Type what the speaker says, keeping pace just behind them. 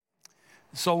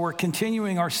So we're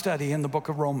continuing our study in the book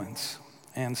of Romans.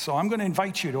 And so I'm going to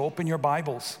invite you to open your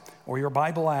Bibles or your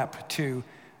Bible app to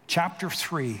chapter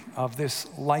 3 of this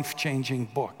life-changing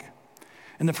book.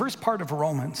 In the first part of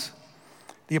Romans,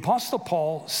 the Apostle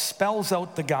Paul spells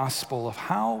out the gospel of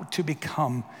how to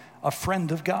become a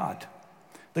friend of God.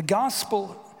 The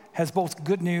gospel has both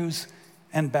good news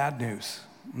and bad news.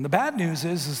 And the bad news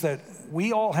is that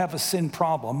we all have a sin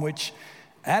problem, which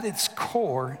at its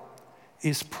core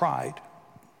is pride.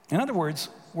 In other words,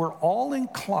 we're all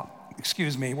inclined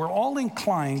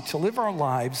to live our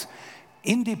lives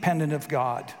independent of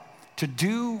God, to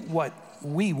do what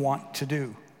we want to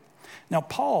do. Now,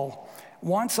 Paul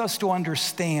wants us to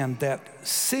understand that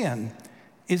sin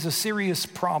is a serious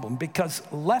problem because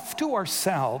left to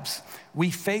ourselves, we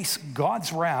face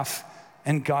God's wrath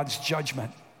and God's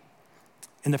judgment.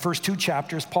 In the first two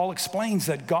chapters, Paul explains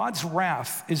that God's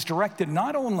wrath is directed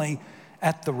not only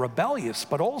at the rebellious,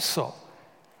 but also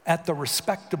at the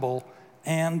respectable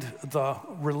and the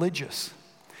religious.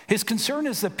 His concern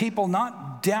is that people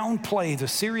not downplay the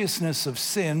seriousness of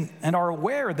sin and are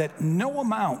aware that no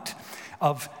amount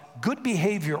of good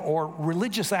behavior or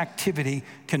religious activity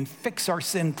can fix our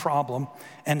sin problem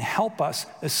and help us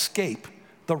escape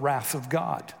the wrath of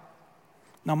God.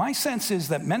 Now, my sense is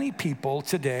that many people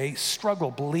today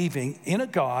struggle believing in a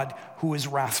God who is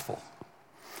wrathful.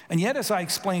 And yet, as I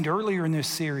explained earlier in this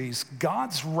series,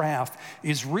 God's wrath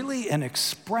is really an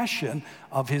expression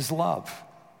of his love.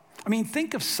 I mean,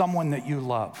 think of someone that you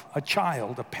love, a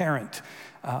child, a parent,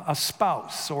 a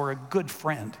spouse, or a good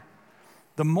friend.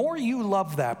 The more you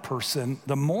love that person,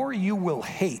 the more you will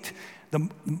hate, the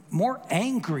more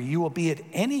angry you will be at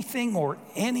anything or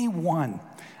anyone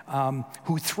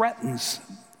who threatens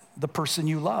the person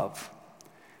you love.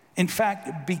 In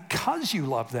fact, because you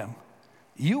love them,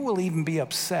 you will even be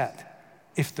upset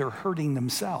if they're hurting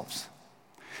themselves.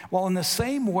 Well, in the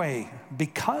same way,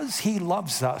 because he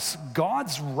loves us,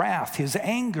 God's wrath, his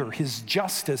anger, his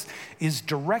justice is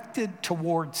directed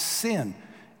towards sin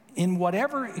in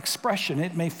whatever expression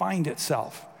it may find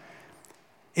itself.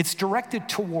 It's directed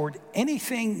toward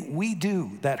anything we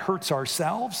do that hurts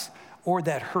ourselves or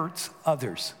that hurts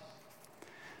others.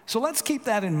 So let's keep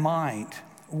that in mind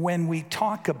when we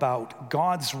talk about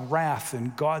God's wrath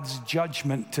and God's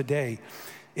judgment today.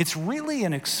 It's really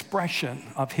an expression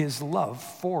of his love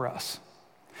for us.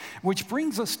 Which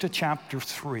brings us to chapter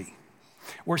 3,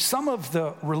 where some of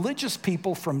the religious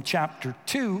people from chapter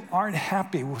 2 aren't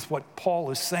happy with what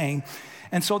Paul is saying,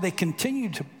 and so they continue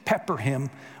to pepper him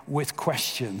with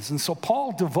questions. And so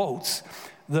Paul devotes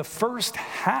the first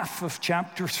half of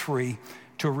chapter 3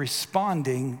 to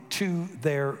responding to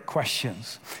their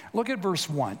questions. Look at verse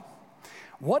 1.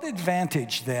 What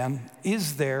advantage then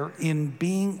is there in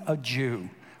being a Jew?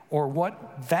 Or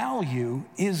what value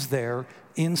is there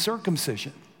in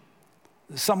circumcision?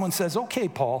 Someone says, okay,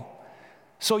 Paul,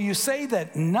 so you say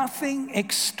that nothing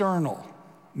external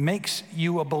makes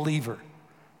you a believer.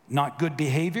 Not good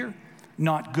behavior,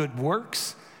 not good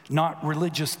works, not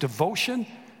religious devotion,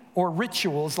 or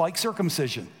rituals like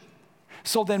circumcision.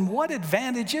 So then what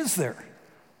advantage is there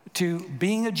to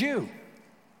being a Jew?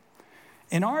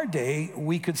 In our day,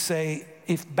 we could say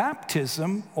if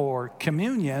baptism or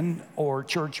communion or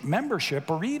church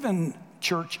membership or even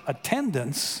church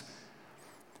attendance,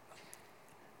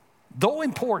 though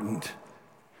important,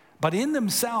 but in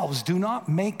themselves do not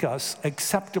make us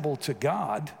acceptable to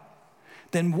God,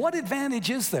 then what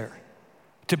advantage is there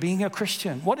to being a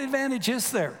Christian? What advantage is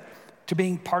there to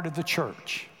being part of the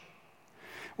church?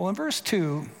 Well, in verse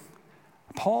 2,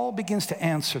 Paul begins to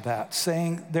answer that,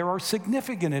 saying there are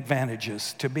significant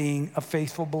advantages to being a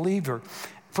faithful believer.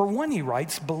 For one, he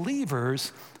writes,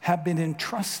 believers have been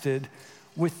entrusted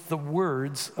with the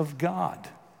words of God.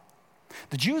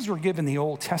 The Jews were given the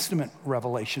Old Testament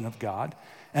revelation of God,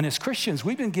 and as Christians,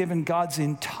 we've been given God's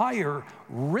entire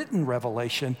written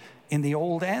revelation in the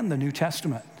Old and the New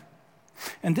Testament.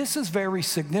 And this is very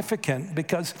significant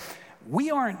because we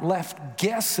aren't left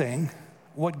guessing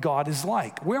what God is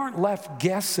like. We aren't left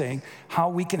guessing how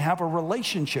we can have a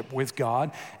relationship with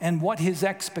God and what his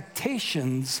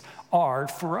expectations are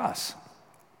for us.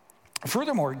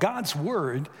 Furthermore, God's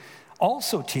word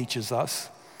also teaches us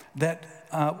that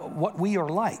what we are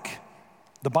like.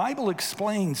 The Bible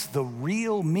explains the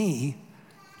real me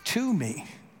to me.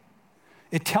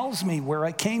 It tells me where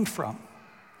I came from,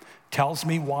 tells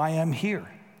me why I'm here.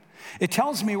 It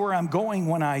tells me where I'm going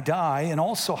when I die and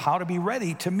also how to be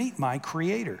ready to meet my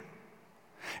Creator.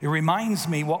 It reminds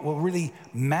me what will really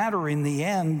matter in the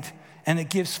end, and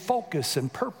it gives focus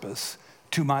and purpose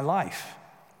to my life.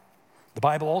 The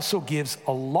Bible also gives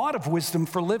a lot of wisdom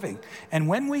for living. And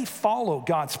when we follow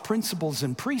God's principles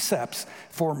and precepts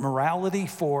for morality,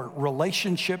 for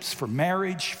relationships, for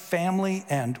marriage, family,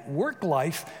 and work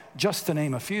life, just to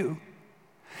name a few,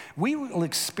 we will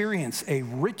experience a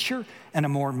richer and a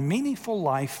more meaningful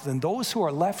life than those who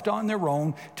are left on their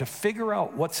own to figure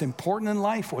out what's important in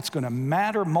life, what's going to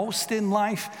matter most in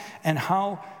life, and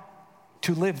how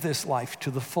to live this life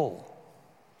to the full.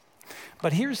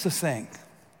 But here's the thing.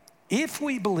 If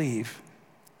we believe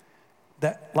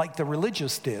that, like the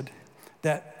religious did,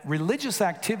 that religious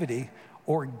activity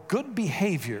or good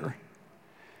behavior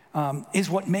is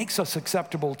what makes us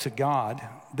acceptable to God,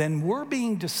 then we're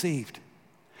being deceived.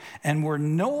 And we're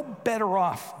no better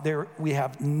off there. We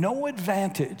have no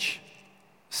advantage,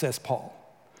 says Paul,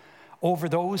 over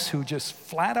those who just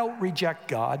flat out reject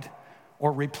God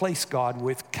or replace God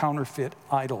with counterfeit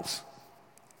idols.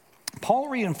 Paul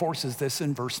reinforces this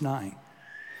in verse 9.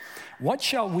 What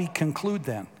shall we conclude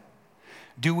then?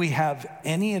 Do we have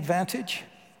any advantage?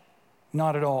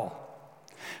 Not at all.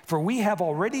 For we have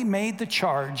already made the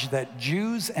charge that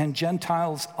Jews and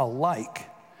Gentiles alike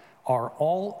are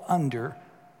all under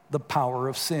the power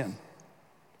of sin.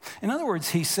 In other words,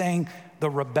 he's saying the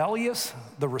rebellious,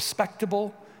 the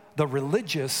respectable, the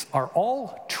religious are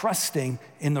all trusting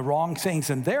in the wrong things.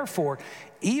 And therefore,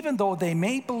 even though they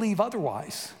may believe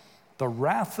otherwise, the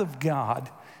wrath of God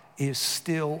is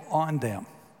still on them.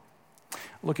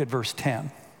 Look at verse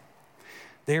 10.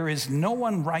 There is no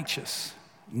one righteous,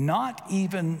 not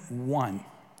even one.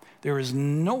 There is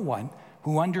no one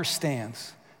who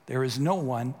understands. There is no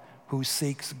one who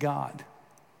seeks God.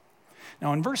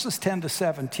 Now, in verses 10 to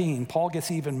 17, Paul gets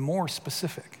even more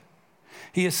specific.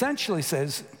 He essentially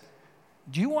says,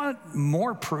 do you want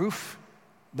more proof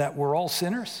that we're all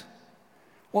sinners?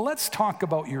 Well, let's talk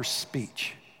about your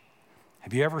speech.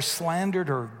 Have you ever slandered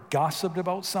or gossiped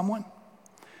about someone?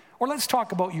 Or let's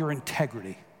talk about your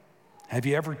integrity. Have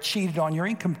you ever cheated on your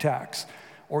income tax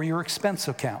or your expense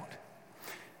account?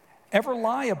 Ever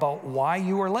lie about why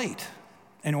you were late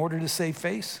in order to save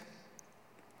face?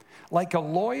 Like a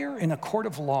lawyer in a court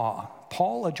of law,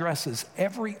 Paul addresses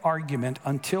every argument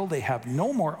until they have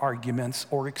no more arguments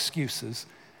or excuses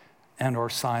and are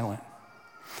silent.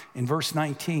 In verse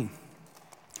 19,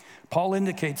 Paul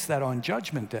indicates that on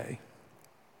Judgment Day,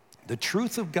 the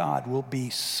truth of God will be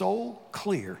so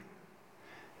clear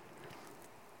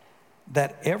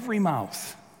that every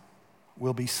mouth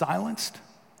will be silenced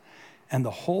and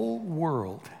the whole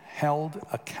world held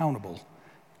accountable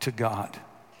to God.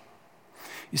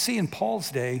 You see, in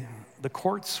Paul's day, the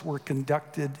courts were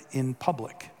conducted in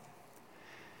public.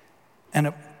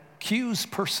 An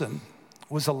accused person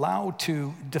was allowed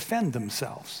to defend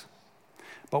themselves.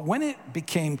 But when it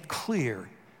became clear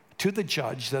to the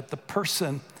judge that the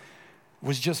person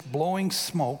was just blowing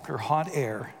smoke or hot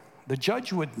air, the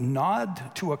judge would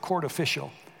nod to a court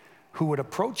official who would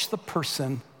approach the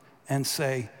person and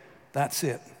say, that's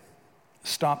it,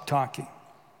 stop talking.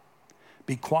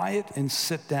 Be quiet and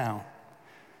sit down.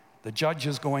 The judge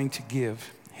is going to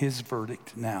give his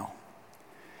verdict now.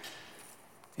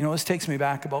 You know, this takes me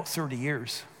back about 30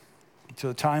 years to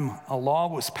the time a law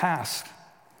was passed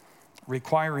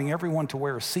requiring everyone to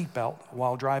wear a seatbelt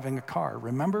while driving a car.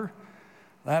 Remember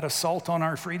that assault on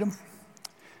our freedom?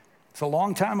 It's a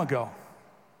long time ago.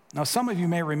 Now, some of you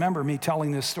may remember me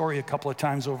telling this story a couple of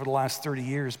times over the last 30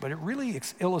 years, but it really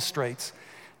illustrates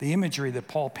the imagery that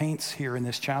Paul paints here in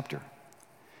this chapter.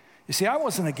 You see, I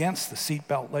wasn't against the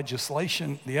seatbelt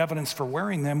legislation. The evidence for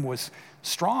wearing them was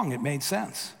strong. It made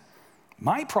sense.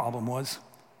 My problem was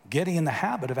getting in the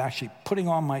habit of actually putting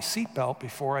on my seatbelt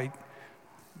before I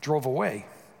drove away.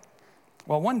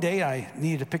 Well, one day I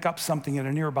needed to pick up something at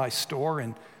a nearby store,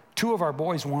 and two of our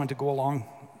boys wanted to go along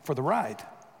for the ride.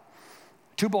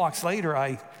 2 blocks later,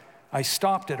 I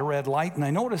stopped at a red light, and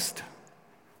I noticed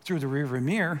through the rearview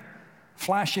mirror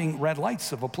flashing red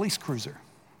lights of a police cruiser.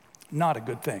 Not a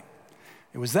good thing.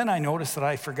 It was then I noticed that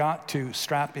I forgot to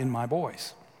strap in my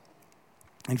boys.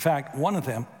 In fact, one of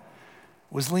them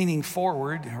was leaning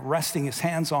forward, resting his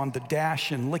hands on the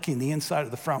dash and licking the inside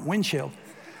of the front windshield,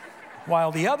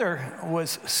 while the other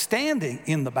was standing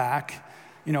in the back,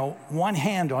 one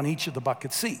hand on each of the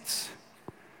bucket seats.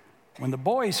 When the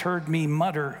boys heard me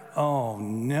mutter, "Oh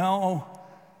no,"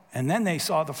 and then they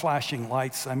saw the flashing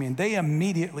lights, they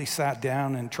immediately sat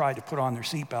down and tried to put on their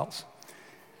seatbelts.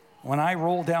 When I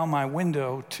rolled down my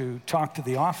window to talk to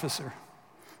the officer,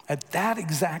 at that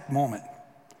exact moment,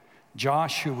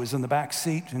 Josh, who was in the back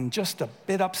seat and just a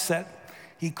bit upset,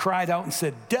 he cried out and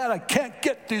said, "Dad, I can't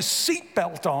get this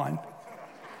seatbelt on."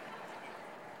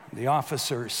 The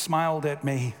officer smiled at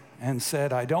me and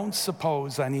said, "I don't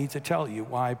suppose I need to tell you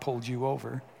why I pulled you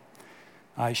over."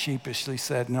 I sheepishly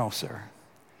said, "No, sir."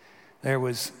 There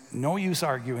was no use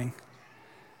arguing.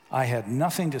 I had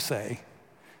nothing to say.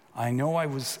 I knew I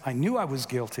was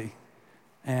guilty,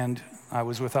 and I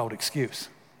was without excuse.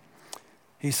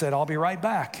 He said, "I'll be right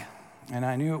back." And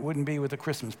I knew it wouldn't be with a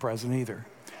Christmas present either.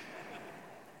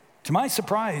 To my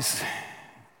surprise,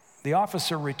 the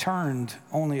officer returned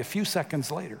only a few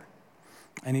seconds later.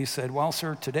 And he said, "Well,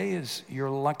 sir, today is your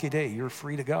lucky day. You're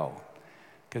free to go.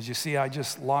 Because you see, I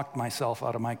just locked myself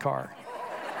out of my car."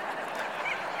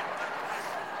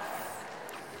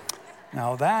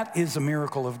 Now, that is a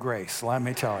miracle of grace, let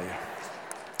me tell you.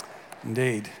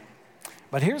 Indeed.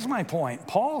 But here's my point.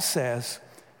 Paul says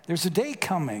there's a day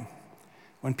coming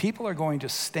when people are going to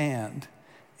stand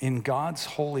in God's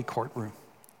holy courtroom.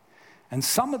 And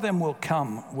some of them will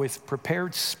come with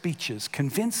prepared speeches,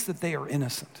 convinced that they are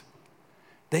innocent.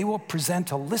 They will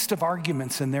present a list of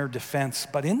arguments in their defense,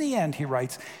 but in the end, he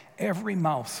writes, every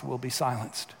mouth will be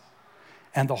silenced,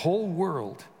 and the whole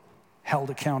world held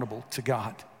accountable to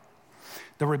God.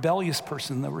 The rebellious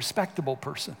person, the respectable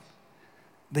person,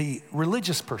 the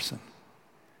religious person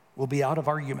will be out of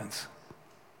arguments.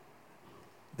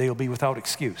 They will be without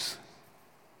excuse.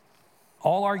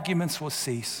 All arguments will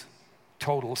cease,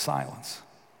 total silence.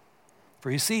 For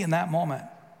you see, in that moment,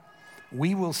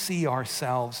 we will see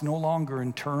ourselves no longer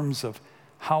in terms of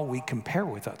how we compare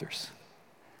with others,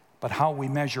 but how we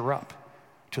measure up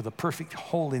to the perfect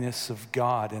holiness of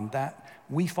God, and that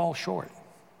we fall short,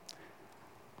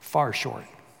 far short.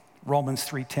 Romans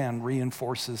 3:10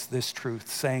 reinforces this truth,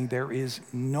 saying there is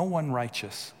no one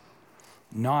righteous,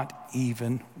 not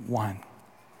even one.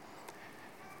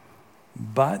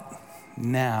 But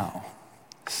now,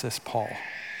 says Paul,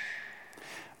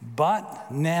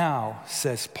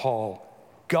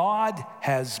 God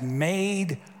has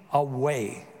made a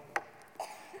way.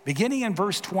 Beginning in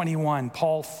verse 21,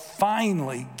 Paul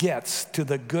finally gets to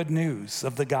the good news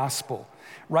of the gospel,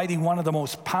 writing one of the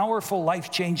most powerful,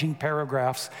 life-changing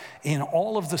paragraphs in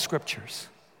all of the scriptures.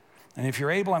 And if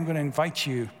you're able, I'm going to invite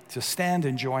you to stand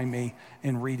and join me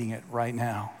in reading it right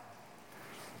now.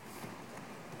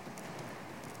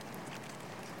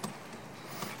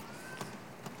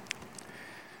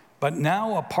 But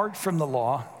now, apart from the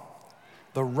law,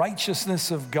 the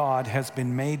righteousness of God has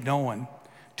been made known,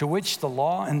 to which the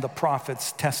law and the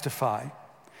prophets testify.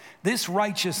 This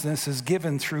righteousness is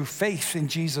given through faith in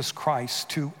Jesus Christ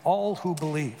to all who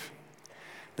believe.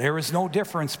 There is no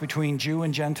difference between Jew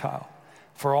and Gentile,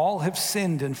 for all have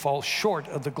sinned and fall short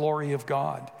of the glory of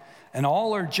God, and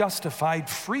all are justified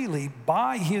freely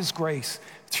by his grace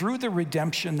through the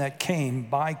redemption that came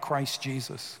by Christ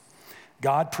Jesus.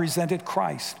 God presented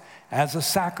Christ as a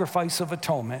sacrifice of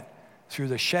atonement through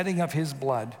the shedding of his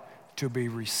blood to be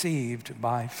received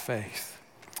by faith.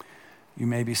 You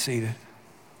may be seated.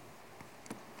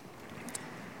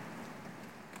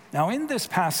 Now, in this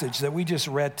passage that we just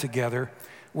read together,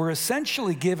 we're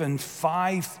essentially given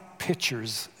 5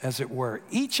 pictures, as it were,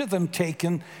 each of them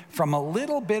taken from a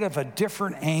little bit of a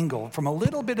different angle, from a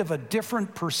little bit of a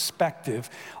different perspective,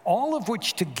 all of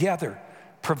which together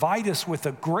provide us with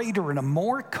a greater and a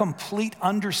more complete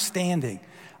understanding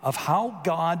of how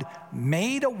God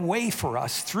made a way for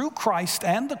us through Christ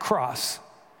and the cross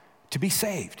to be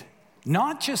saved,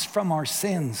 not just from our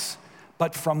sins,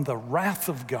 but from the wrath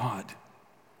of God.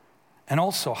 And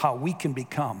also how we can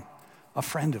become a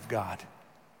friend of God.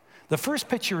 The first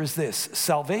picture is this: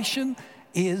 salvation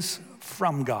is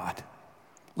from God.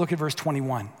 Look at verse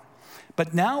 21.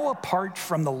 But now, apart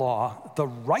from the law, the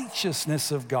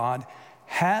righteousness of God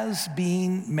has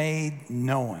been made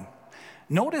known.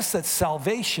 Notice that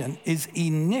salvation is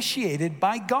initiated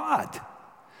by God.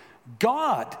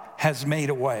 God has made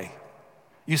a way.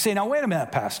 You say, now wait a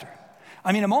minute, Pastor.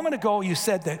 I mean, a moment ago you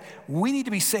said that we need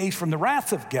to be saved from the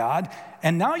wrath of God,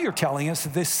 and now you're telling us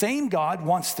that this same God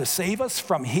wants to save us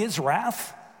from his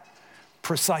wrath?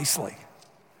 Precisely.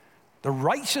 The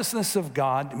righteousness of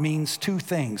God means 2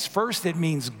 things. First, it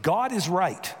means God is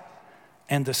right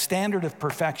and the standard of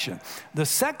perfection. The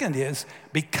second is,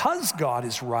 because God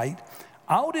is right,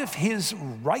 out of his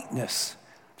rightness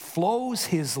flows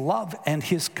his love and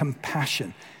his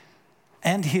compassion,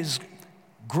 and his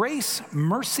grace,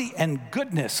 mercy, and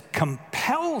goodness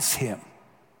compels him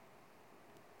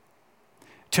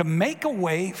to make a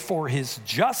way for his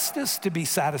justice to be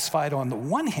satisfied on the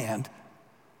one hand,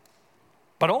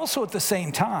 but also at the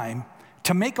same time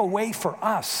to make a way for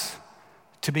us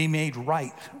to be made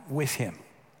right with him.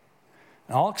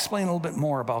 And I'll explain a little bit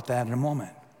more about that in a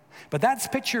moment. But that's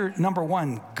picture number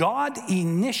one. God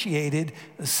initiated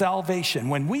salvation.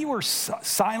 When we were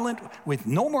silent with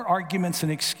no more arguments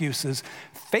and excuses,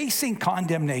 facing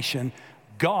condemnation,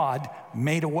 God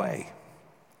made a way.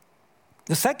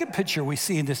 The second picture we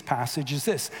see in this passage is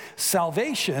this: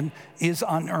 salvation is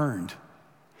unearned.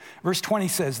 Verse 20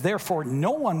 says, therefore,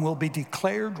 no one will be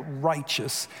declared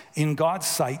righteous in God's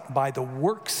sight by the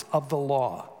works of the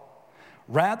law.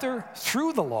 Rather,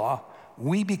 through the law,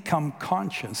 we become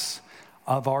conscious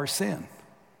of our sin.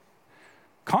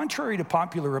 Contrary to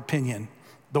popular opinion,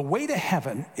 the way to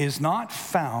heaven is not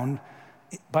found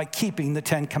by keeping the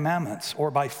Ten Commandments or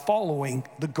by following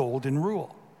the golden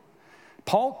rule.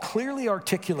 Paul clearly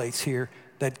articulates here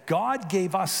that God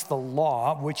gave us the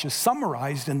law, which is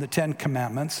summarized in the Ten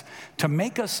Commandments, to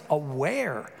make us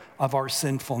aware of our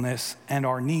sinfulness and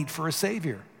our need for a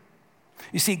Savior.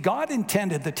 You see, God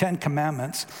intended the Ten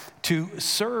Commandments to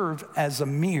serve as a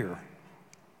mirror.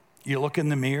 You look in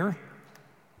the mirror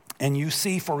and you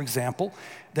see, for example,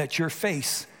 that your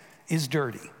face is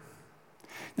dirty.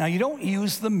 Now, you don't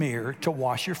use the mirror to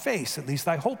wash your face. At least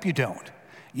I hope you don't.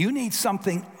 You need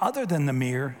something other than the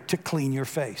mirror to clean your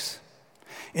face.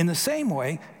 In the same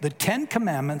way, the Ten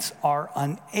Commandments are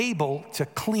unable to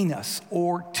clean us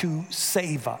or to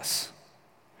save us.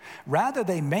 Rather,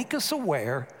 they make us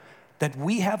aware that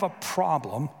we have a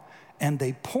problem, and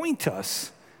they point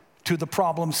us to the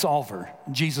problem solver,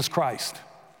 Jesus Christ.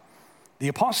 The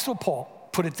Apostle Paul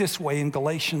put it this way in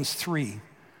Galatians 3,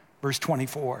 verse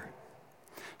 24.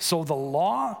 So the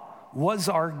law was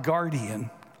our guardian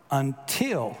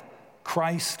until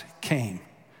Christ came,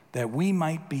 that we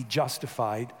might be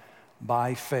justified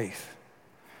by faith.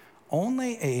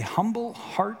 Only a humble,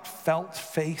 heartfelt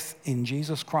faith in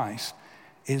Jesus Christ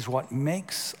is what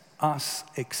makes us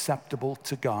acceptable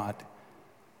to God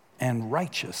and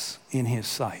righteous in his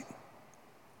sight.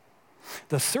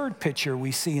 The third picture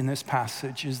we see in this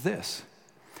passage is this: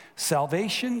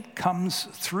 salvation comes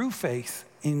through faith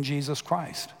in Jesus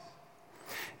Christ.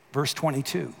 Verse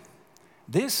 22,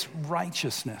 this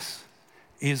righteousness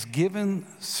is given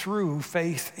through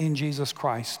faith in Jesus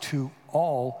Christ to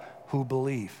all who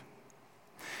believe.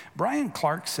 Brian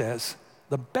Clark says,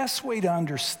 the best way to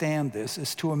understand this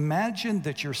is to imagine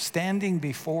that you're standing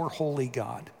before holy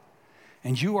God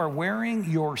and you are wearing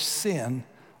your sin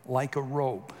like a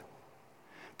robe.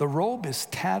 The robe is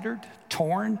tattered,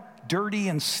 torn, dirty,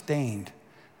 and stained.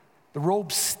 The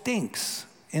robe stinks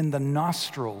in the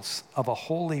nostrils of a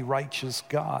holy, righteous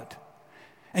God.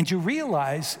 And you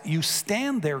realize you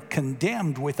stand there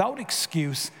condemned without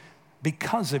excuse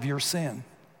because of your sin.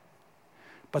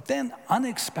 But then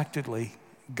unexpectedly,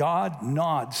 God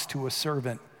nods to a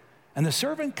servant, and the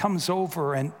servant comes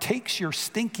over and takes your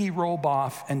stinky robe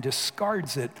off and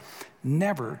discards it,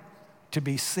 never to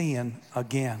be seen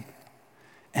again.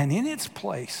 And in its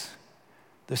place,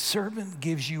 the servant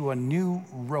gives you a new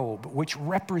robe, which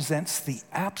represents the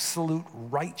absolute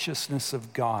righteousness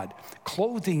of God,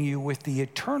 clothing you with the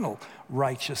eternal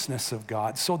righteousness of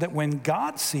God, so that when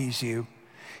God sees you,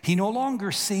 he no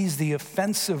longer sees the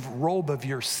offensive robe of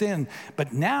your sin,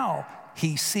 but now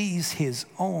he sees his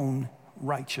own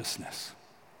righteousness.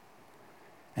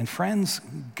 And friends,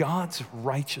 God's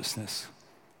righteousness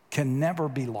can never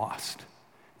be lost.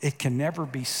 It can never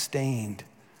be stained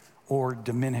or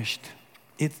diminished.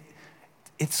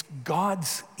 It's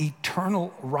God's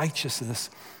eternal righteousness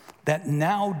that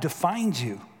now defines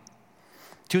you,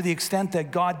 to the extent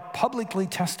that God publicly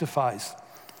testifies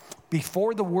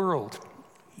before the world,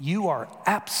 you are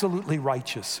absolutely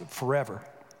righteous forever.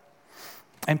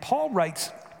 And Paul writes,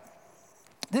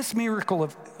 this miracle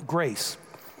of grace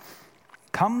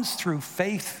comes through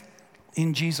faith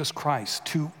in Jesus Christ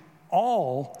to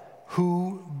all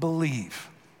who believe.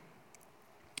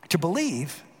 To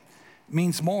believe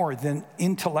means more than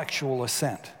intellectual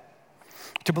assent.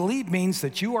 To believe means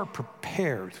that you are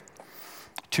prepared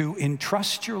to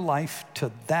entrust your life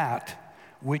to that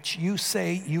which you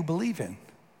say you believe in.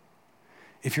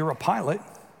 If you're a pilot,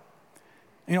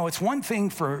 it's one thing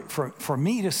for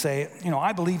me to say,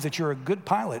 I believe that you're a good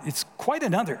pilot. It's quite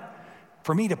another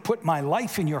for me to put my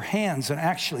life in your hands and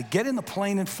actually get in the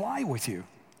plane and fly with you.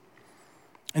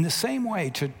 In the same way,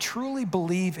 to truly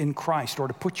believe in Christ or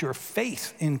to put your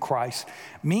faith in Christ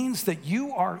means that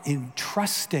you are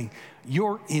entrusting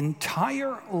your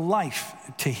entire life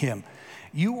to him.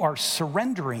 You are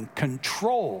surrendering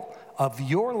control of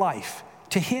your life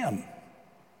to him.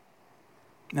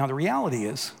 Now, the reality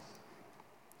is,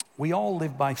 we all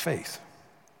live by faith.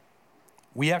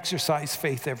 We exercise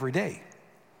faith every day.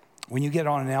 When you get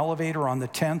on an elevator on the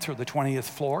 10th or the 20th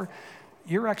floor,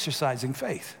 you're exercising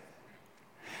faith.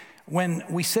 When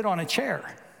we sit on a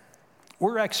chair,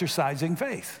 we're exercising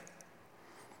faith.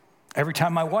 Every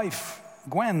time my wife,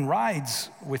 Gwen, rides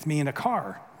with me in a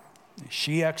car,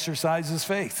 she exercises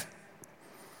faith.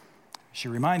 She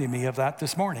reminded me of that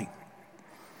this morning.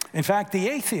 In fact, the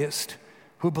atheist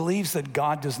who believes that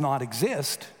God does not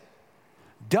exist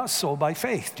does so by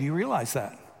faith. Do you realize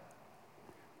that?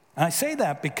 And I say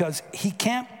that because he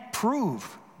can't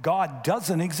prove God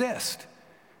doesn't exist.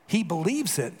 He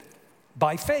believes it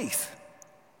by faith.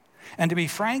 And to be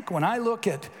frank, when I look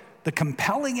at the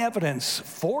compelling evidence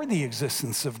for the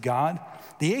existence of God,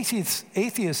 the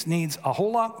atheist needs a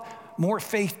whole lot more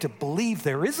faith to believe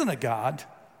there isn't a God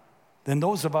than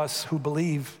those of us who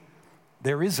believe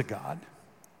there is a God.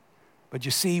 But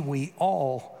you see, we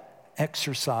all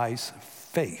exercise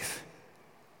faith.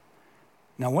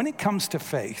 Now, when it comes to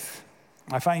faith,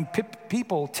 I find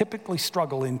people typically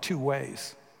struggle in two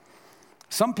ways.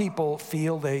 Some people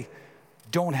feel they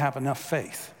don't have enough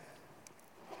faith.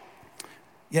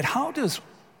 Yet how does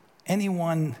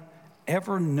anyone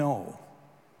ever know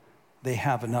they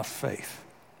have enough faith?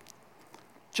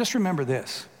 Just remember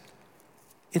this.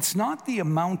 It's not the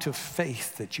amount of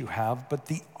faith that you have, but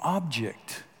the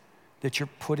object that you're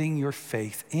putting your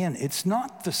faith in. It's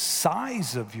not the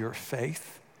size of your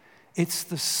faith, it's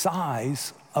the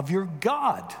size of your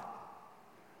God.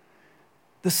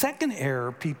 The second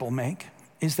error people make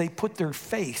is they put their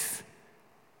faith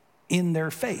in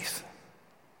their faith.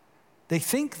 They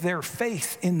think their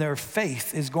faith in their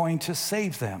faith is going to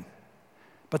save them.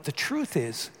 But the truth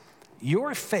is,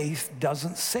 your faith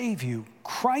doesn't save you.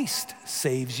 Christ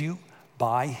saves you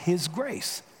by his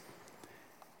grace.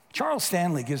 Charles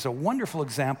Stanley gives a wonderful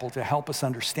example to help us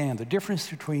understand the difference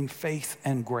between faith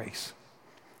and grace.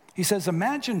 He says,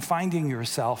 imagine finding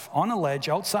yourself on a ledge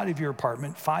outside of your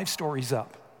apartment, 5 stories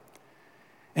up.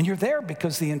 And you're there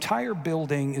because the entire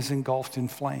building is engulfed in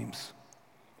flames.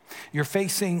 You're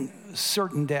facing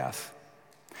certain death.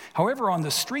 However, on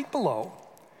the street below,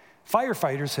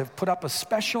 firefighters have put up a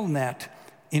special net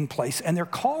in place, and they're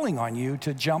calling on you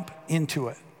to jump into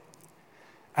it.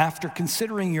 After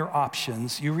considering your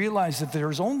options, you realize that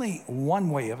there's only one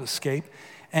way of escape,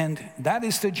 and that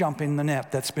is to jump in the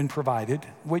net that's been provided,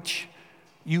 which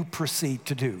you proceed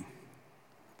to do.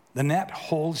 The net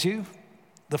holds you.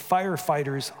 The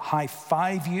firefighters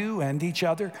high-five you and each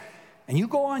other, and you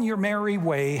go on your merry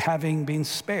way, having been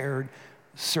spared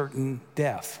certain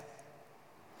death.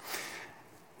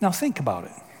 Now think about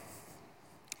it.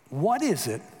 What is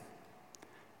it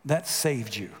that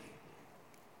saved you?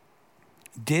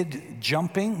 Did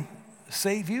jumping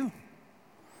save you?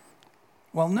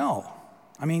 Well, no.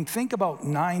 I mean, think about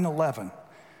 9/11,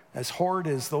 as horrid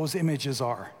as those images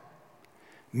are.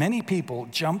 Many people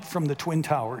jumped from the Twin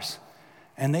Towers,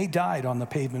 and they died on the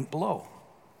pavement below.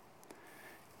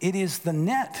 It is the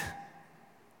net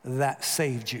that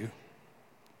saved you.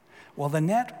 Well, the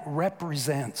net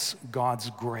represents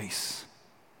God's grace,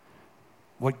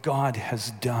 what God has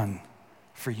done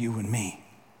for you and me.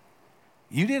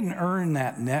 You didn't earn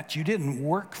that net. You didn't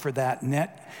work for that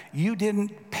net. You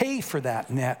didn't pay for that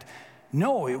net.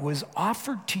 No, it was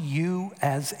offered to you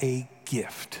as a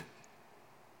gift.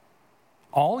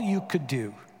 All you could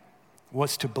do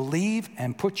was to believe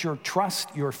and put your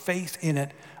trust, your faith in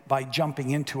it by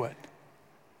jumping into it.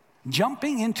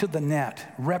 Jumping into the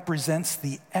net represents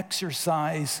the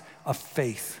exercise of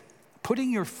faith,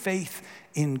 putting your faith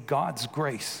in God's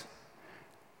grace.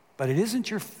 But it isn't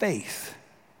your faith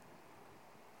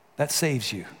that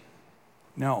saves you.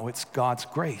 No, it's God's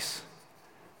grace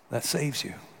that saves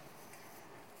you.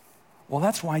 Well,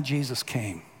 that's why Jesus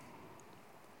came.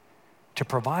 To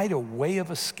provide a way of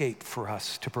escape for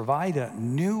us, to provide a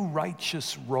new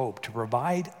righteous robe, to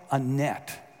provide a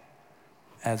net,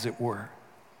 as it were.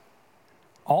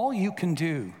 All you can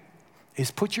do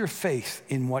is put your faith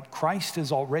in what Christ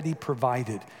has already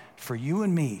provided for you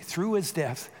and me through his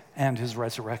death and his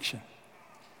resurrection.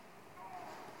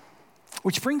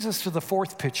 Which brings us to the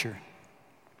fourth picture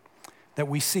that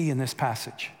we see in this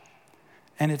passage.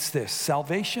 And it's this: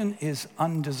 salvation is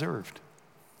undeserved.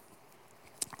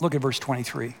 Look at verse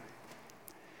 23.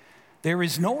 There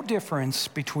is no difference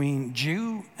between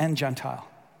Jew and Gentile,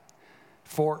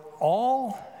 for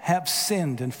all have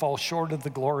sinned and fall short of the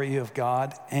glory of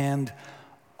God, and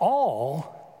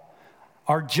all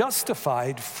are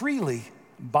justified freely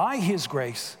by his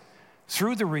grace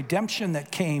through the redemption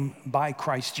that came by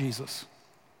Christ Jesus.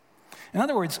 In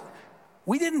other words,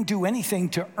 we didn't do anything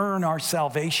to earn our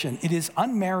salvation. It is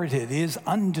unmerited, it is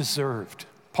undeserved.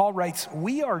 Paul writes,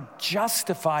 we are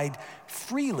justified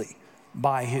freely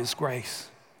by his grace.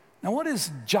 Now, what does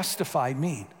justified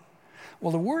mean?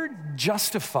 Well, the word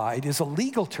justified is a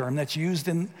legal term that's used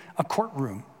in a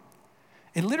courtroom.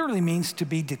 It literally means to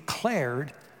be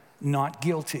declared not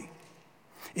guilty.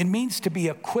 It means to be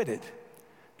acquitted,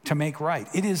 to make right.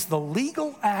 It is the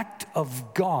legal act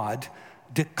of God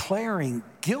declaring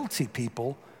guilty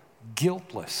people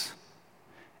guiltless.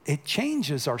 It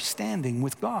changes our standing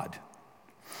with God.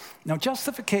 Now,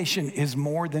 justification is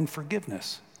more than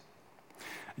forgiveness.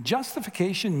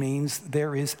 Justification means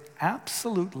there is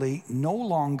absolutely no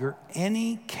longer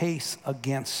any case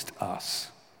against us.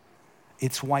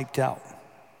 It's wiped out.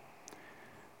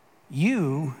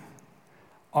 You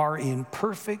are in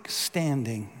perfect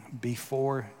standing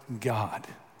before God,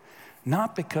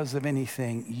 not because of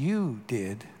anything you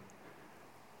did,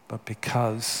 but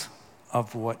because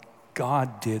of what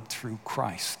God did through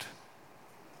Christ.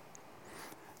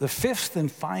 The fifth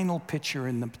and final picture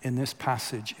in this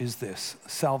passage is this: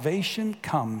 salvation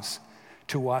comes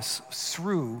to us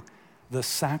through the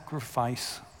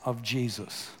sacrifice of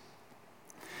Jesus.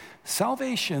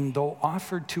 Salvation, though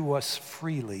offered to us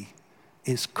freely,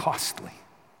 is costly.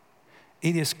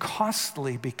 It is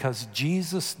costly because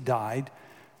Jesus died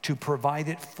to provide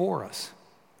it for us.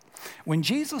 When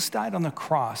Jesus died on the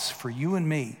cross for you and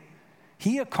me,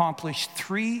 he accomplished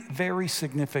three very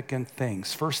significant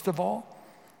things. First of all,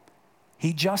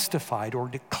 he justified or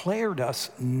declared us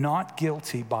not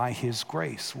guilty by his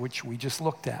grace, which we just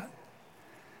looked at.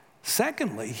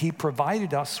 Secondly, he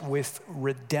provided us with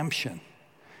redemption,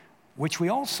 which we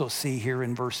also see here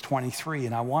in verse 23,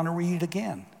 and I want to read it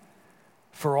again.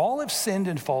 For all have sinned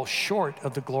and fall short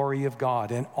of the glory of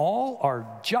God, and all are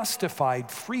justified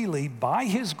freely by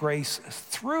his grace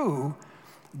through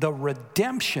the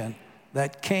redemption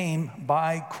that came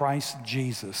by Christ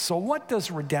Jesus. So what does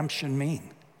redemption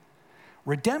mean?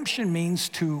 Redemption means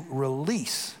to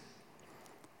release,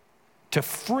 to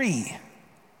free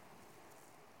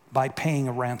by paying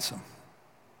a ransom.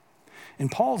 In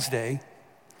Paul's day,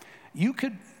 you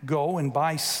could go and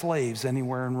buy slaves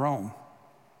anywhere in Rome.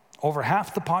 Over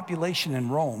half the population in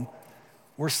Rome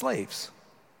were slaves.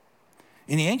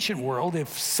 In the ancient world, if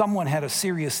someone had a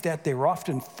serious debt, they were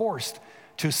often forced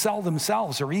to sell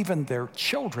themselves or even their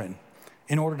children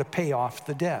in order to pay off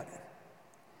the debt.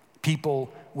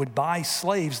 People would buy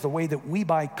slaves the way that we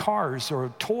buy cars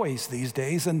or toys these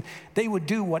days, and they would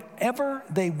do whatever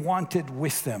they wanted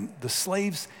with them. The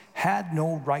slaves had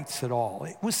no rights at all.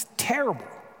 It was terrible.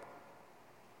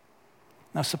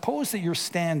 Now, suppose that you're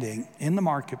standing in the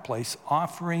marketplace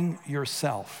offering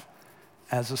yourself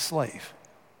as a slave.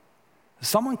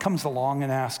 Someone comes along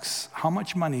and asks, "How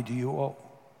much money do you owe?"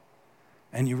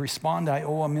 And you respond, "I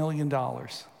owe $1 million."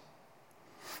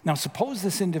 Now, suppose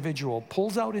this individual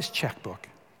pulls out his checkbook,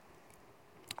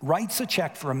 writes a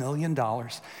check for $1 million,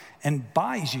 and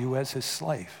buys you as his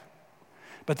slave.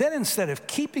 But then instead of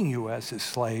keeping you as his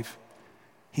slave,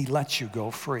 he lets you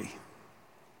go free.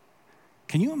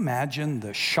 Can you imagine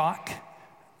the shock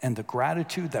and the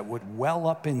gratitude that would well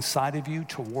up inside of you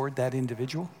toward that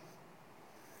individual?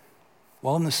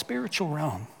 Well, in the spiritual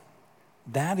realm,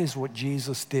 that is what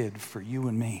Jesus did for you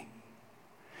and me.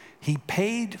 He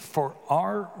paid for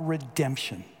our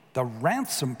redemption, the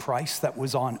ransom price that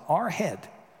was on our head,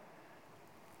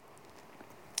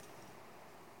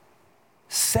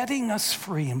 setting us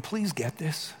free, and please get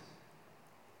this,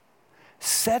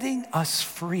 setting us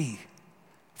free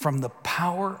from the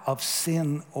power of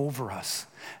sin over us,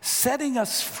 setting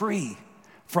us free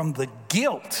from the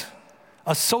guilt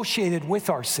associated with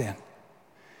our sin.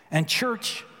 And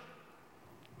church,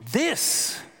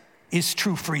 this is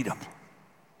true freedom.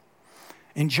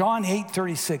 In John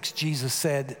 8:36, Jesus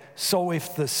said, "So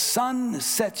if the Son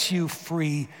sets you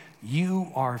free,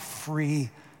 you are free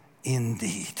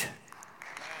indeed."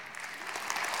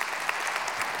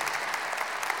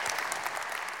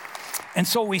 And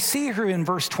so we see here in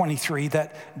verse 23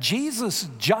 that Jesus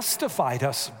justified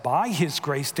us by his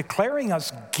grace, declaring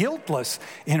us guiltless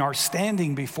in our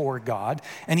standing before God,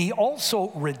 and he also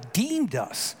redeemed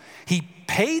us. He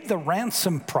paid the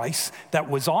ransom price that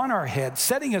was on our head,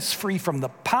 setting us free from the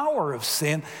power of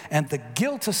sin and the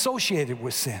guilt associated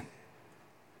with sin.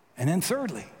 And then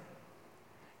thirdly,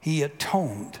 he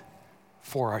atoned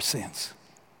for our sins.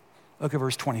 Look at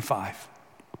verse 25.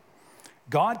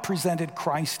 God presented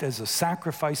Christ as a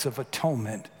sacrifice of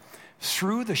atonement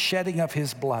through the shedding of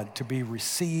his blood to be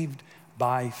received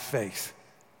by faith.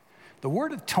 The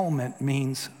word atonement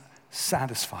means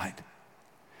satisfied.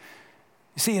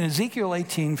 You see, in Ezekiel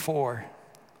 18:4,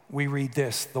 we read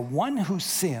this: "The one who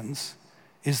sins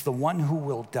is the one who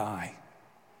will die."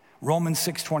 Romans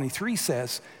 6:23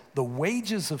 says, "The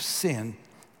wages of sin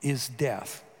is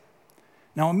death."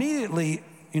 Now, immediately,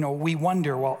 we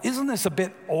wonder, well, isn't this a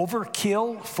bit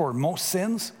overkill for most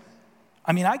sins?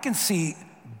 I mean, I can see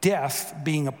death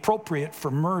being appropriate for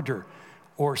murder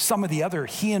or some of the other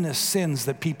heinous sins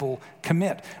that people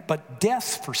commit, but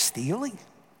death for stealing,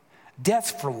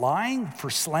 death for lying, for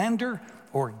slander,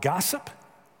 or gossip?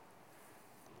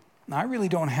 Now, I really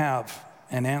don't have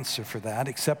an answer for that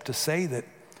except to say that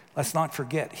let's not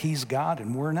forget, he's God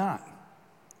and we're not.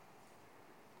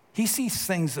 He sees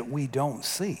things that we don't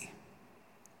see.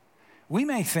 We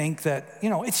may think that,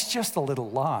 it's just a little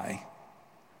lie.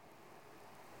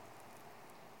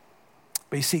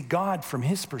 But you see, God, from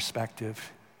his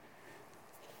perspective,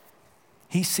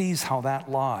 he sees how that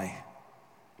lie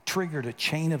triggered a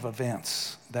chain of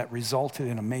events that resulted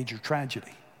in a major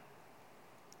tragedy.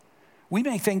 We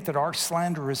may think that our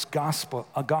slanderous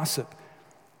gossip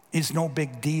is no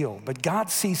big deal, but God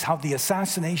sees how the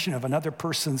assassination of another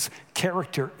person's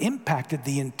character impacted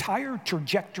the entire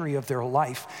trajectory of their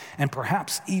life and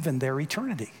perhaps even their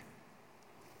eternity.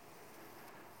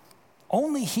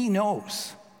 Only he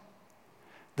knows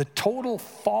the total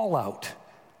fallout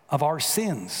of our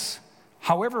sins,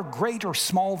 however great or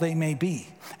small they may be,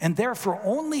 and therefore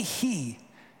only he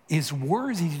is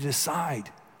worthy to decide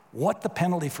what the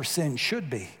penalty for sin should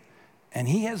be. And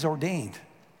he has ordained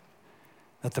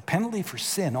that the penalty for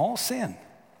sin, all sin,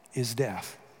 is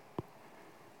death.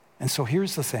 And so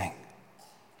here's the thing.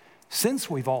 Since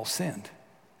we've all sinned,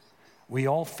 we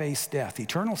all face death,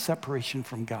 eternal separation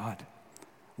from God.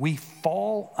 We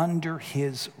fall under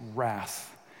his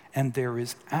wrath, and there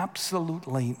is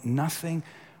absolutely nothing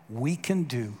we can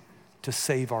do to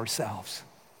save ourselves.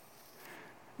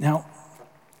 Now,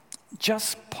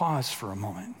 just pause for a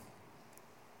moment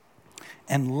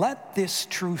and let this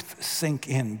truth sink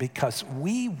in, because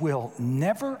we will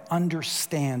never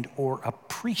understand or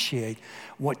appreciate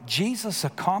what Jesus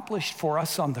accomplished for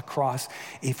us on the cross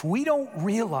if we don't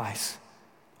realize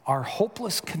our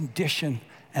hopeless condition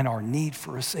and our need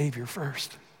for a Savior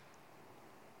first.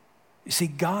 You see,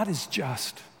 God is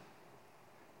just.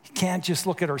 He can't just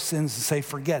look at our sins and say,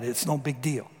 forget it, it's no big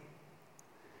deal.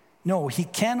 No, he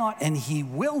cannot and he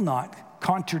will not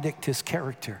contradict his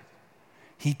character.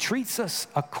 He treats us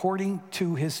according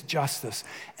to his justice.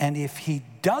 And if he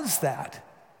does that,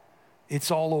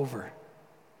 it's all over.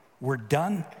 We're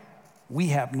done. We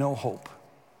have no hope.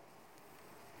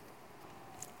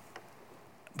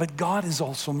 But God is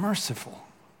also merciful.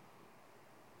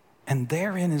 And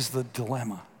therein is the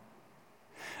dilemma.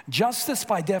 Justice,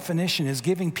 by definition, is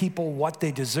giving people what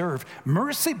they deserve.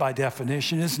 Mercy, by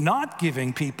definition, is not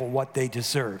giving people what they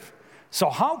deserve. So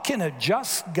how can a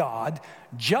just God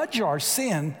judge our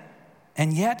sin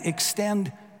and yet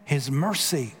extend his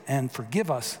mercy and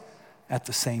forgive us at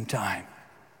the same time?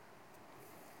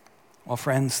 Well,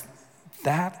 friends,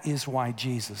 that is why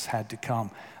Jesus had to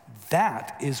come.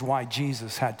 That is why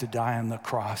Jesus had to die on the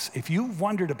cross. If you've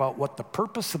wondered about what the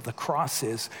purpose of the cross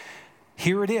is,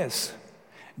 here it is.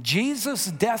 Jesus'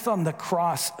 death on the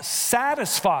cross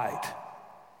satisfied,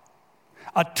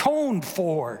 atoned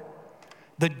for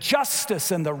the justice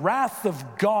and the wrath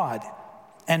of God,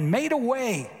 and made a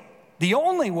way, the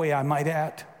only way I might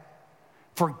add,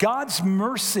 for God's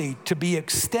mercy to be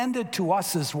extended to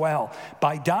us as well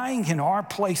by dying in our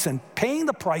place and paying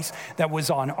the price that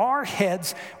was on our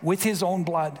heads with his own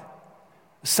blood,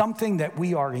 something that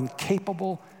we are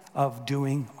incapable of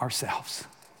doing ourselves.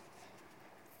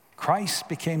 Christ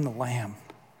became the lamb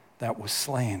that was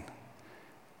slain,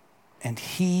 and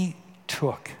he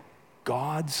took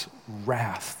God's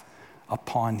wrath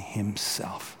upon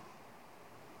himself.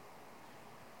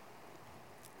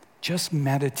 Just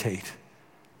meditate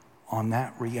on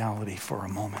that reality for a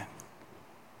moment.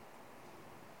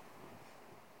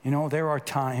 You know, there are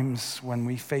times when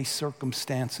we face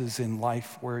circumstances in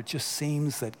life where it just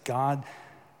seems that God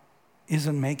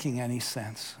isn't making any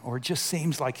sense, or it just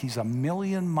seems like he's a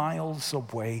million miles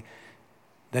away,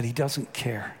 that he doesn't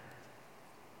care.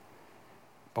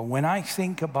 But when I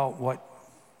think about what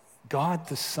God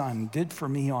the Son did for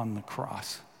me on the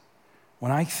cross,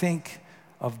 when I think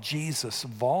of Jesus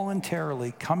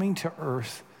voluntarily coming to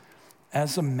earth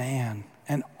as a man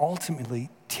and ultimately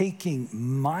taking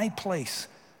my place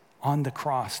on the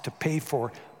cross to pay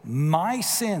for my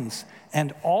sins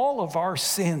and all of our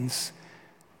sins,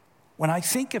 when I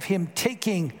think of him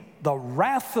taking the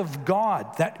wrath of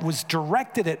God that was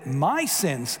directed at my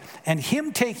sins and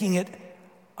him taking it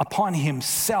upon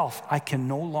himself, I can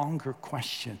no longer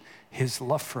question his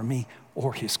love for me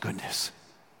or his goodness.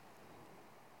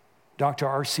 Dr.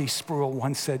 R.C. Sproul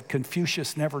once said,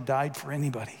 Confucius never died for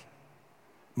anybody.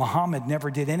 Muhammad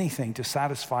never did anything to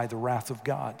satisfy the wrath of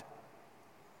God.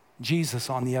 Jesus,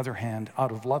 on the other hand,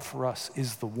 out of love for us,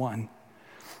 is the one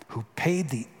who paid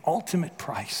the ultimate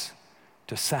price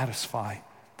to satisfy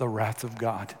the wrath of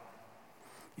God.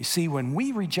 You see, when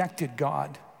we rejected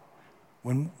God,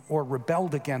 or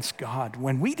rebelled against God,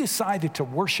 when we decided to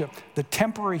worship the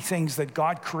temporary things that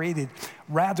God created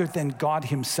rather than God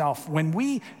himself, when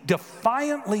we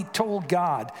defiantly told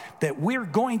God that we're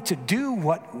going to do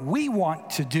what we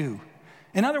want to do,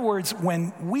 in other words,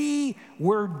 when we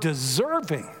were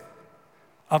deserving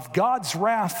of God's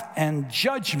wrath and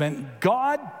judgment,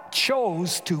 God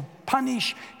chose to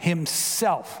punish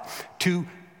himself, to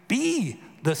be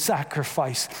the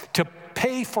sacrifice, to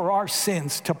pay for our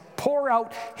sins, to pour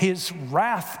out his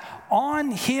wrath on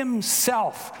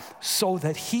himself so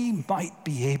that he might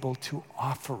be able to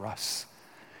offer us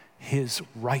his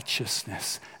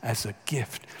righteousness as a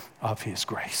gift of his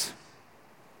grace.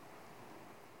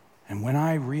 And when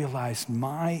I realized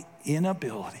my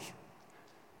inability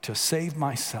to save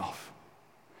myself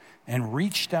and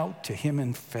reached out to him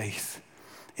in faith,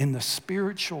 in the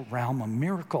spiritual realm, a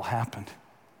miracle happened.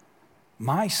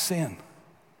 My sin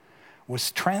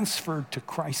was transferred to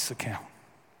Christ's account,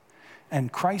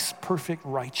 and Christ's perfect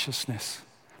righteousness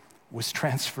was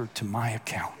transferred to my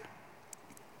account.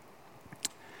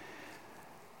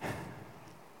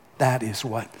 That is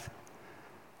what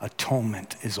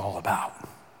atonement is all about.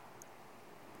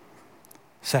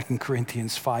 2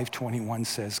 Corinthians 5:21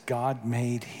 says, God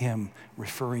made him,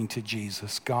 referring to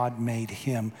Jesus, God made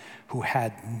him who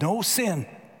had no sin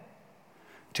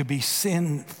to be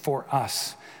sin for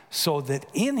us, so that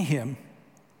in him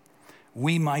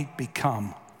we might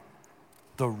become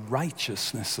the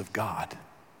righteousness of God.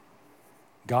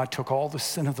 God took all the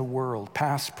sin of the world,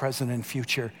 past, present, and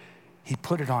future. He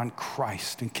put it on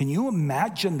Christ. And can you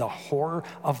imagine the horror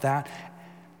of that?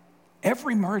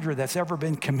 Every murder that's ever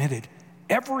been committed,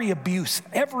 every abuse,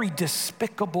 every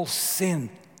despicable sin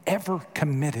ever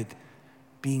committed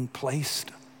being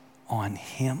placed on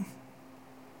him.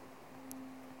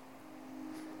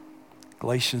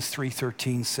 Galatians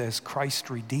 3:13 says, Christ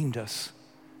redeemed us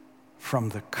from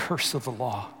the curse of the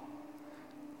law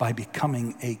by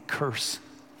becoming a curse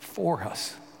for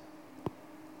us.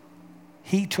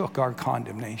 He took our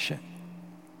condemnation.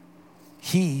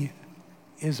 He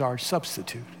is our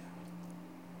substitute.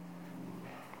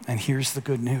 And here's the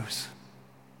good news.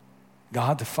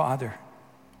 God the Father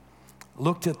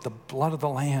looked at the blood of the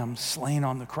Lamb slain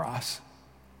on the cross,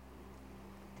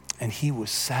 and he was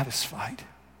satisfied.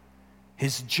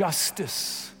 His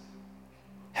justice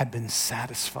had been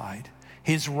satisfied.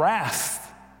 His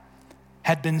wrath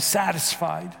had been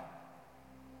satisfied.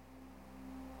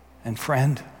 And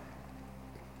friend,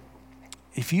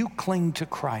 if you cling to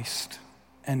Christ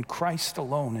and Christ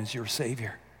alone as your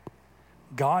Savior,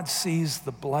 God sees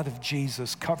the blood of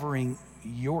Jesus covering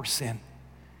your sin.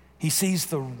 He sees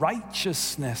the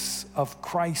righteousness of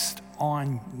Christ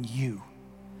on you,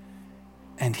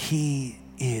 and he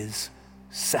is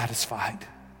satisfied.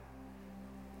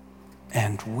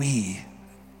 And we,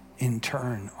 in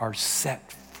turn, are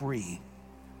set free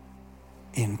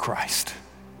in Christ.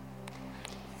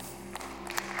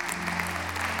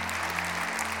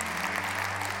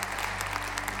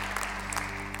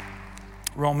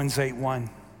 Romans 8:1.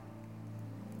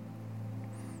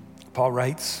 Paul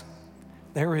writes,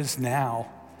 there is now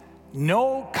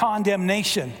no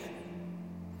condemnation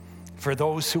for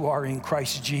those who are in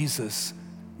Christ Jesus.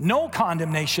 No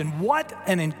condemnation. What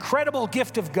an incredible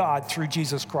gift of God through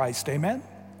Jesus Christ. Amen?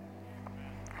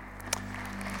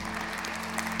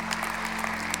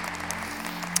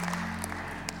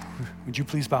 Would you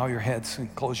please bow your heads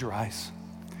and close your eyes?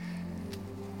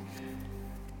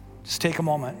 Just take a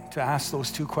moment to ask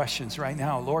those two questions right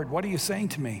now. Lord, what are you saying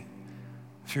to me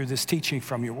through this teaching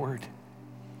from your word?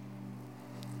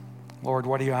 Lord,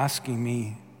 what are you asking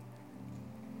me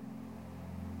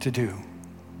to do?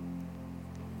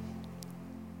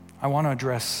 I want to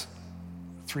address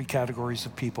three categories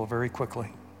of people very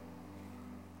quickly.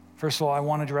 First of all, I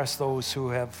want to address those who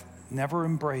have never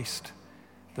embraced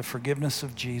the forgiveness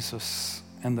of Jesus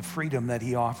and the freedom that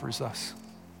he offers us.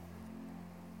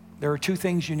 There are two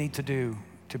things you need to do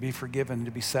to be forgiven,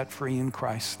 to be set free in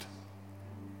Christ.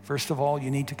 First of all,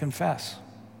 you need to confess.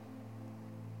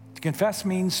 To confess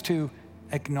means to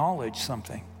acknowledge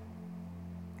something.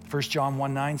 1 John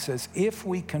 1:9 says, if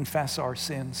we confess our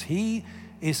sins, he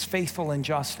is faithful and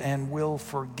just and will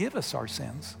forgive us our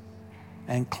sins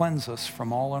and cleanse us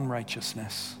from all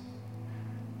unrighteousness.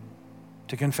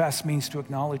 To confess means to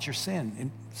acknowledge your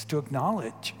sin. It's to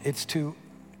acknowledge, it's to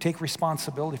take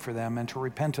responsibility for them and to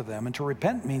repent of them. And to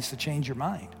repent means to change your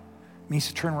mind. It means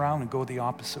to turn around and go the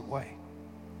opposite way.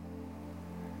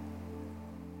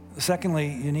 Secondly,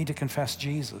 you need to confess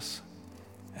Jesus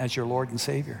as your Lord and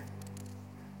Savior.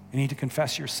 You need to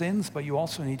confess your sins, but you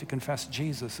also need to confess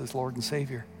Jesus as Lord and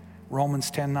Savior.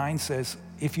 Romans 10:9 says,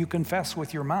 if you confess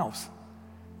with your mouth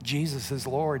Jesus is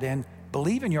Lord and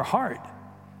believe in your heart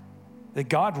that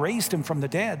God raised him from the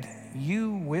dead,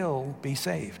 you will be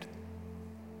saved.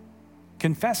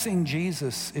 Confessing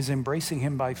Jesus is embracing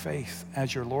him by faith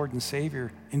as your Lord and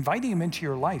Savior, inviting him into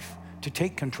your life to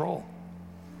take control,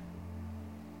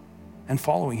 and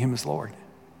following him as Lord.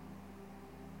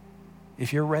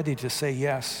 If you're ready to say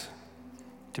yes,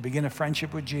 to begin a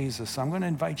friendship with Jesus, I'm going to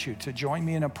invite you to join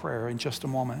me in a prayer in just a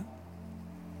moment.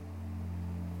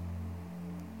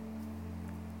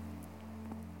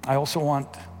 I also want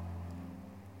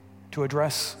to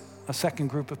address a second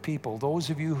group of people, those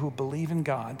of you who believe in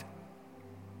God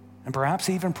and perhaps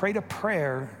even prayed a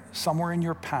prayer somewhere in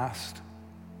your past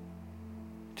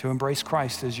to embrace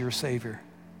Christ as your Savior,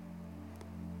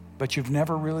 but you've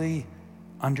never really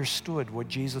understood what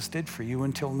Jesus did for you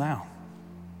until now.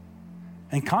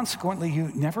 And consequently,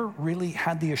 you never really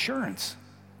had the assurance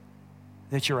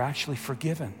that you're actually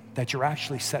forgiven, that you're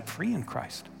actually set free in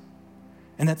Christ,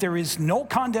 and that there is no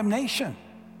condemnation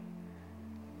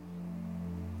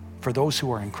for those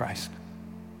who are in Christ.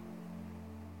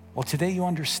 Well, today you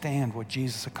understand what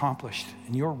Jesus accomplished,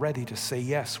 and you're ready to say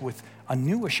yes with a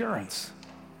new assurance.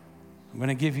 I'm going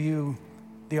to give you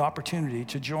the opportunity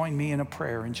to join me in a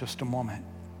prayer in just a moment.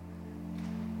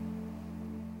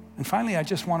 And finally, I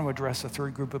just want to address a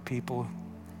third group of people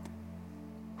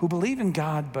who believe in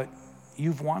God, but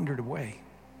you've wandered away.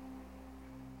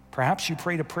 Perhaps you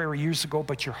prayed a prayer years ago,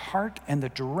 but your heart and the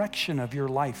direction of your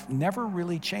life never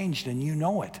really changed, and you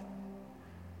know it.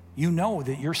 You know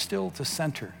that you're still the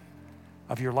center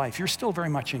of your life. You're still very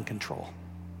much in control.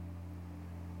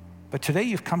 But today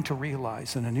you've come to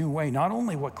realize in a new way, not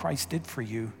only what Christ did for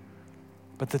you,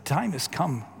 but the time has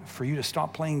come for you to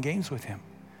stop playing games with him.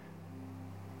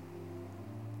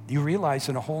 You realize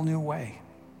in a whole new way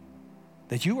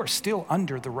that you are still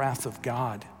under the wrath of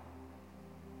God,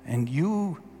 and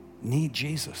you need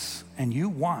Jesus, and you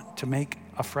want to make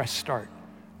a fresh start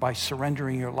by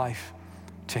surrendering your life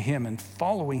to him and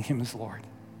following him as Lord.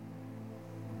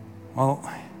 Well,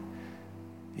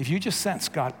 if you just sense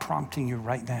God prompting you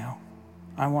right now,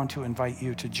 I want to invite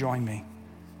you to join me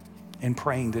in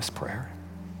praying this prayer.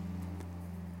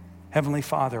 Heavenly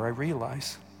Father, I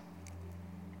realize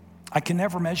I can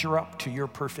never measure up to your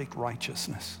perfect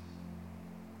righteousness.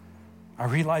 I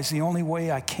realize the only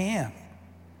way I can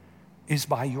is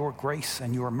by your grace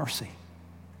and your mercy.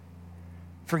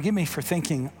 Forgive me for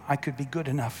thinking I could be good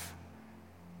enough.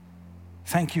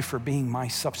 Thank you for being my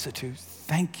substitute.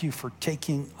 Thank you for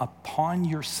taking upon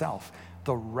yourself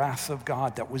the wrath of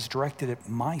God that was directed at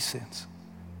my sins.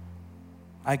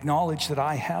 I acknowledge that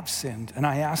I have sinned, and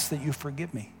I ask that you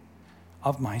forgive me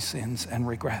of my sins and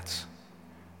regrets.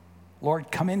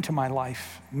 Lord, come into my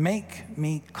life. Make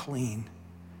me clean.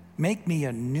 Make me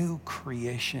a new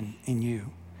creation in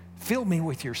you. Fill me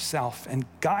with yourself and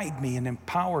guide me and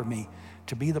empower me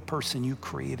to be the person you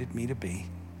created me to be.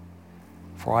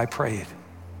 For I pray it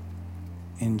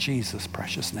in Jesus'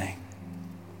 precious name.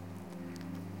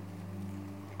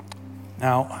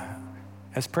 Now,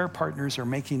 as prayer partners are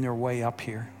making their way up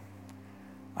here,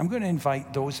 I'm going to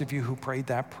invite those of you who prayed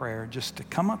that prayer just to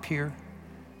come up here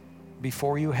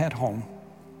before you head home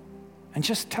and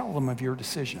just tell them of your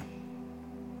decision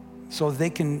so they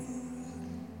can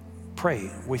pray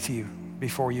with you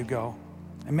before you go,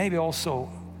 and maybe also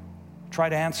try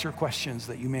to answer questions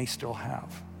that you may still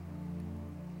have.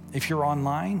 If you're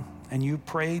online and you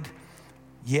prayed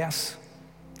yes,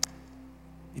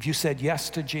 if you said yes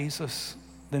to Jesus,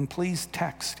 then please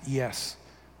text yes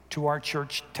to our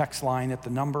church text line at the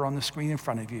number on the screen in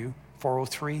front of you,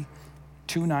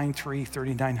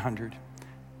 403-293-3900.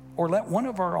 Or let one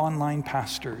of our online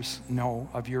pastors know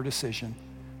of your decision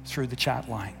through the chat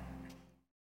line.